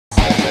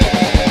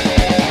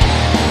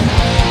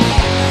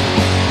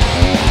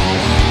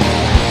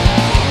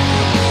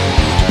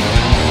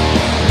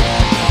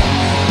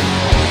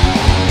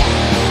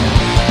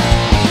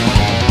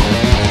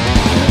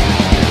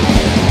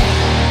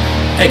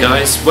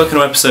guys, welcome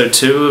to episode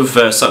 2 of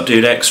Sup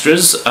Dude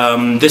Extras.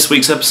 This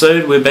week's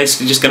episode we're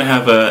basically just going to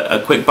have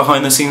a quick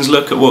behind the scenes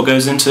look at what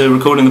goes into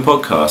recording the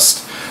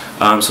podcast,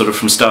 sort of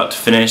from start to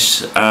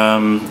finish,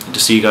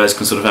 just so you guys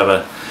can sort of have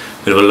a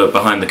bit of a look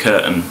behind the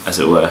curtain, as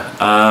it were.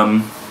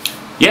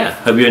 Yeah,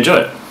 hope you enjoy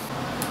it.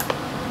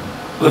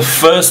 The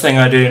first thing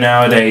I do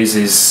nowadays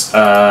is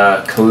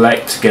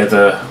collect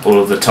together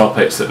all of the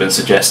topics that have been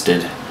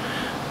suggested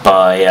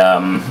by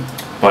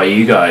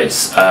you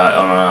guys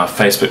on our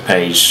Facebook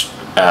page,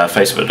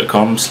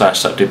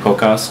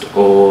 facebook.com/SupDudePodcast,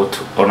 or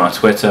on our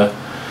Twitter,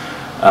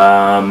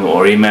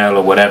 or email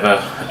or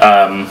whatever.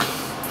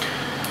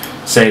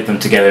 Save them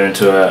together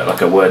into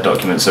a Word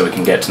document so we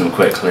can get to them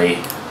quickly.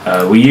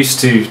 We used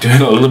to do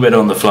it a little bit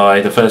on the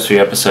fly. The first few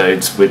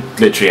episodes, we'd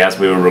literally, as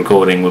we were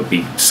recording, would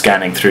be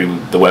scanning through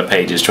the web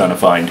pages trying to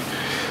find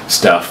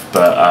stuff,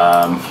 but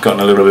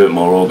gotten a little bit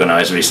more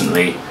organised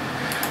recently.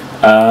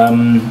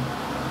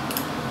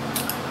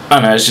 I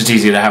don't know, it's just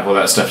easier to have all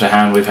that stuff to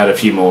hand. We've had a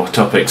few more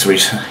topics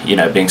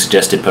being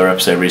suggested per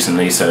episode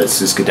recently, so it's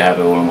just good to have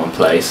it all in one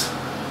place.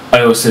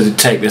 I also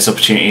take this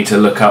opportunity to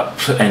look up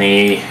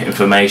any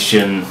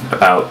information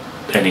about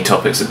any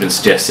topics that have been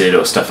suggested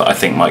or stuff that I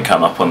think might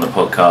come up on the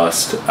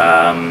podcast.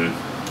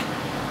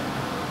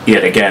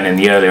 Yet again, in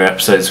the earlier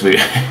episodes,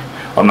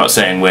 I'm not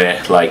saying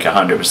we're like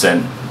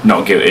 100%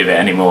 not guilty of it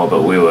anymore,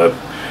 but we were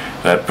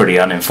pretty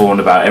uninformed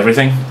about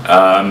everything.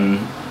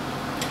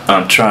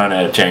 I'm trying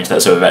to change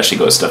that so we've actually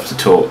got stuff to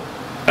talk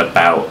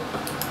about,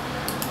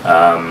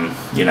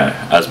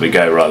 as we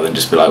go, rather than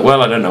just be like,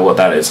 well, I don't know what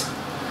that is.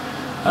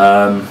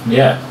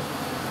 Yeah,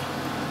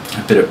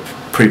 a bit of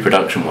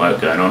pre-production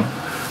work going on.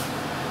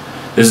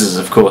 This is,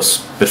 of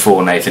course,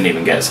 before Nathan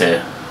even gets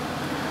here.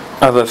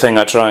 Other thing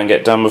I try and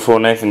get done before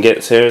Nathan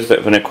gets here is a bit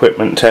of an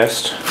equipment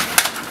test.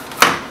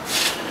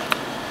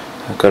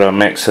 I've got our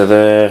mixer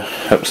there,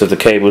 hope so the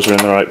cables are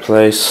in the right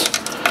place.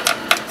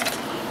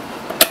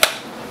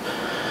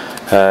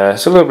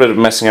 It's a little bit of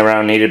messing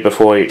around needed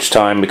before each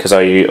time, because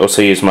I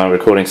also use my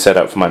recording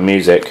setup for my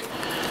music.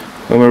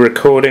 When we're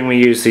recording, we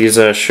use these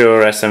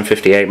Shure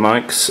SM58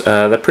 mics.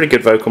 They're pretty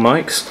good vocal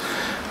mics.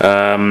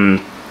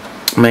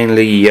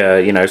 Mainly,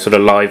 sort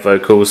of live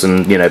vocals,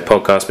 and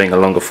podcast being a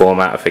longer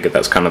format, I figured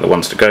that's kind of the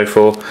ones to go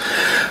for.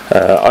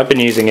 I've been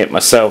using it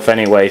myself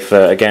anyway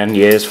for, again,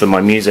 years for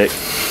my music.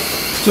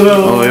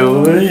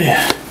 Hello.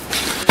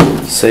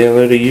 Say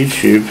hello to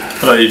YouTube.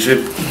 Hello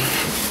YouTube.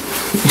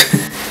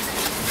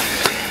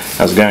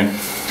 How's it going?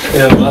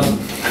 Yeah, well,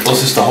 was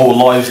this the whole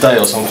live day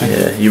or something?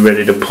 Yeah, you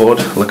ready to pod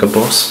like a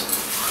boss?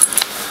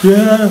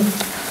 Yeah.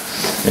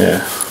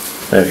 Yeah.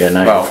 There we go,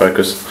 now you can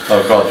focus.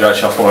 Oh god, you're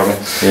actually following me.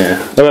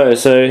 Yeah. Alright,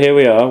 so here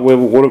we are.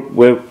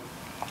 We're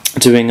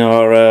doing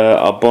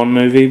our Bond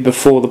movie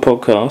before the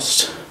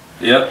podcast.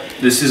 Yep,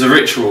 this is a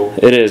ritual.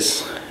 It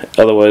is.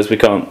 Otherwise we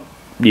can't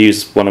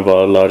use one of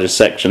our largest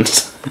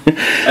sections.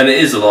 And it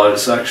is the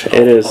largest section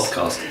of the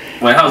podcast.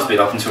 Well, it has been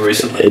up until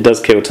recently. It does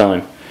kill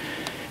time.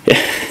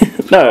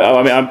 No,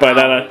 I mean by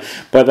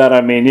that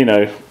I mean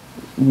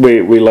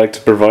we like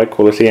to provide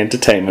quality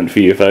entertainment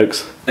for you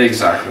folks.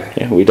 Exactly.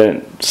 Yeah, we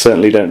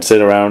certainly don't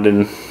sit around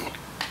in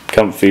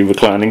comfy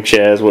reclining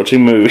chairs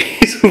watching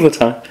movies all the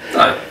time.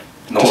 No,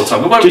 not all the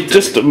time. But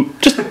just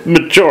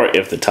majority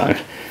of the time.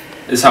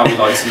 It's how we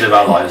like to live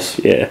our lives.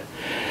 Yeah.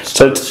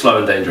 So slow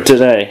and dangerous.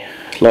 Today,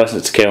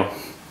 License to Kill.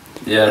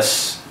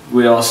 Yes,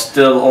 we are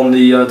still on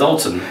the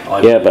Dalton.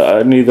 Yeah,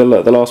 but only the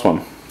last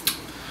one.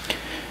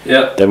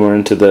 Yeah. Then we're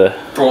into the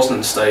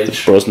Brosnan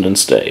stage. Which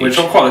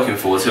I'm quite looking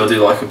forward to. I do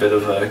like a bit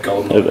of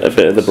golden. A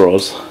bit of the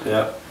bros.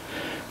 Yeah.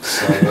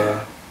 So,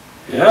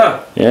 yeah.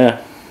 Yeah.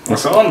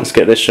 Let's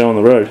get this show on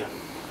the road.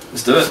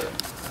 Let's do it.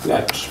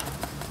 Let's.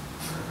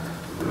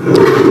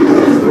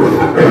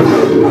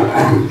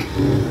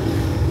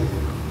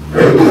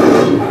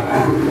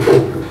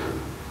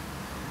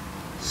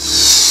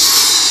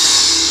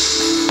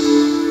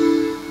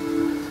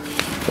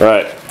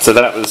 Right, so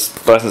that was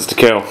License to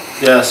Kill.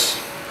 Yes,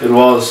 it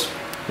was.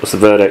 What's the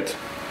verdict?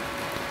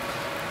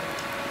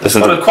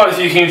 Quite a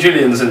few King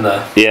Julians in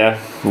there. Yeah,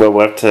 well,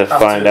 we'll have to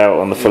find out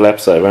on the full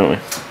episode, won't we?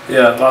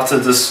 Yeah, we'll have to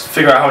just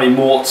figure out how many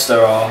morts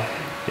there are.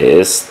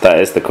 That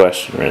is the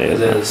question, really. It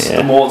is. Yeah.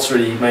 The morts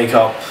really make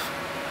up,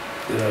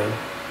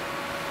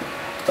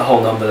 the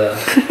whole number there.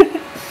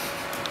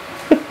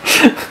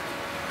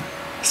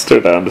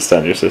 Still don't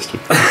understand your system.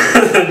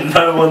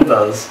 No one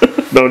does.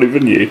 Not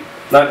even you.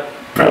 No,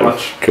 pretty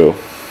much. Cool.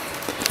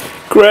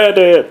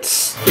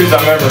 Credits! Who's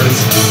that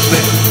memories?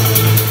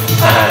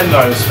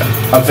 No, it's fine.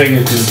 I'm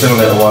thinking because it's been a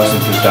little while since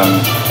we've done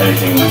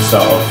anything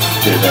sort of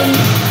good,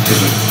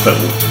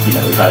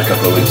 because we've had a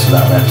couple of weeks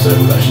without an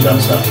episode. We've actually done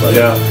stuff like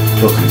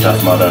talking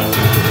Tough Mudder,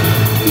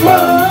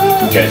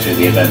 go through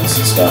the events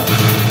and stuff.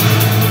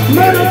 If you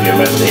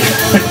remember the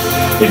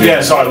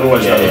Sorry, we'll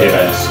always the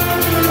events.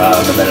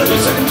 And then at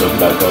least I can talk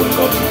about Golden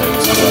Gods and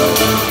things as well.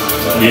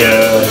 So,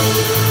 yeah.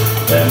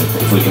 Then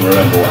if we can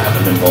remember what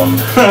happened in Bond.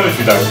 If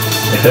you don't.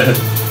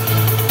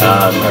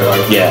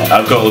 Yeah,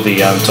 I've got all the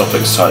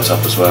topics typed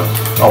up as well.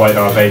 Oh wait,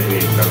 no, I vaguely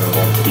remember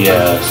one.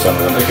 Yeah, some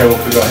of them. Okay, what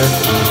have we got here?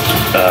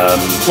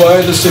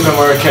 Why does Superman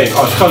wear a cape?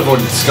 I've kind of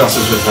already discussed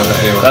this with her, but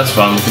anyway. That's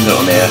fun, we can do it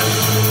on the air.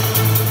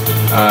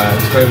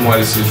 Explain why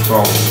this is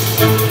wrong.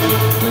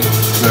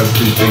 No,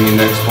 please bring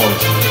in next point.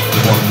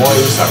 Why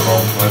is that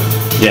wrong?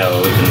 Yeah,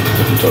 well, we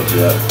can talk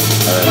through that.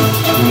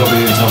 We're not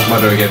being in Tough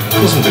Mudder again. Of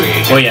course I'm doing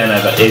it again. Well, yeah, no,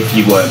 but if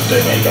you weren't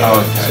doing it again,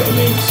 that's what it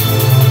means.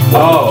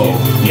 Oh!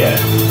 Yeah.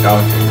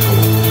 Okay,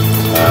 cool.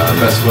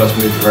 Best worst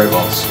movie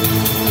robots.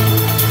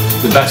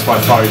 The best by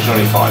far is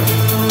Johnny Five.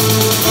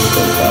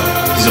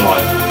 He's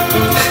alive.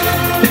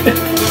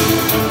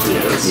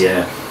 Yes.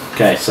 Yeah.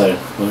 Okay, so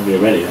when we're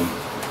ready then.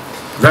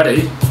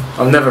 Ready?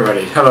 I'm never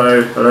ready.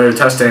 Hello, hello,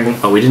 testing.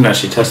 Oh, we didn't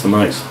actually test the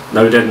mics.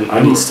 No, we didn't. I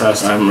need to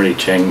test. I haven't really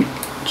changed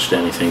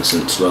anything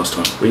since last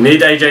time. We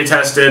need AJ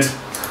tested.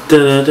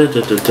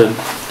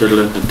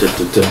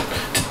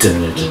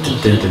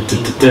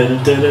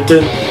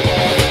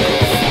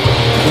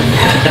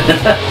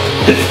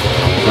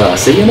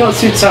 So you're not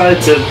too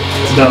tired to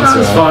dance around.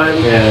 That's fine.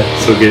 Yeah,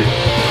 it's all good.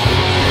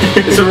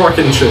 It's a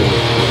rocking tune.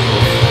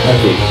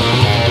 Thank you.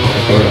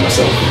 I'm proud of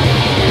myself.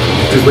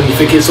 Because when you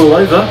think it's all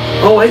over,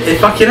 oh wait, it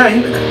fucking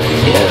ain't.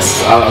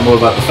 Yes, I'm all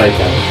about the fake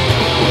out.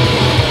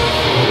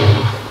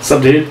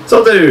 Sup dude?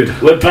 So dude,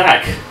 We're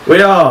back!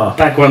 we are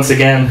Back once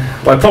again.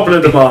 by popular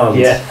demand.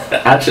 Yeah,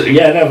 actually,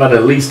 yeah, no, I've had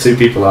at least 2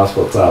 people ask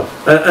what's up.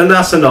 And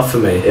that's enough for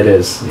me. It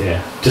is,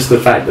 yeah. Just the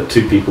fact that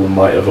 2 people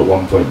might have at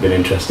one point been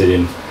interested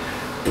in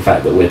the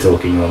fact that we're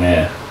talking on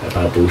air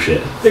about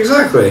bullshit.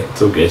 Exactly.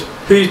 It's all good.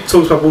 Who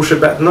talks about bullshit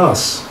better than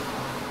us?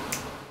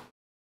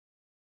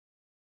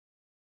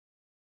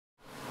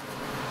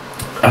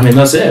 I mean,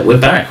 that's it. We're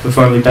back. We're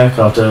finally back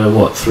after,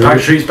 what, 3 weeks?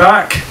 Factory's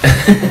back.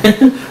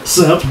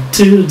 Sup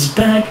Dude's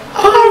back.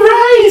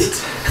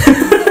 Alright!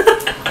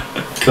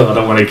 God, I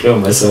don't want to kill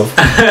myself.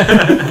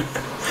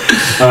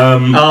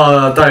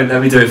 Oh, don't.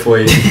 Let me do it for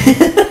you.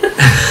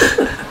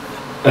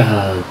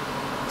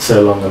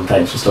 So long, and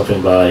thanks for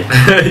stopping by.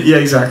 Yeah,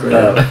 exactly.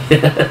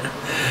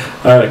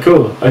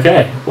 Cool.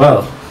 Okay.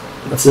 Well,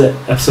 that's it.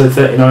 Episode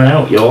 39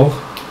 out, y'all.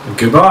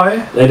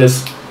 Goodbye.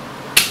 Laters.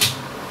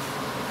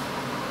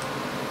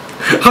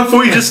 I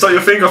thought you just stuck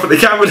your finger up at the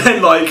camera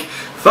then, like,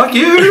 fuck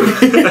you!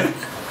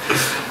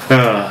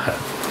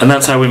 And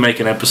that's how we make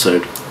an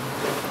episode.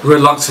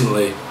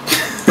 Reluctantly.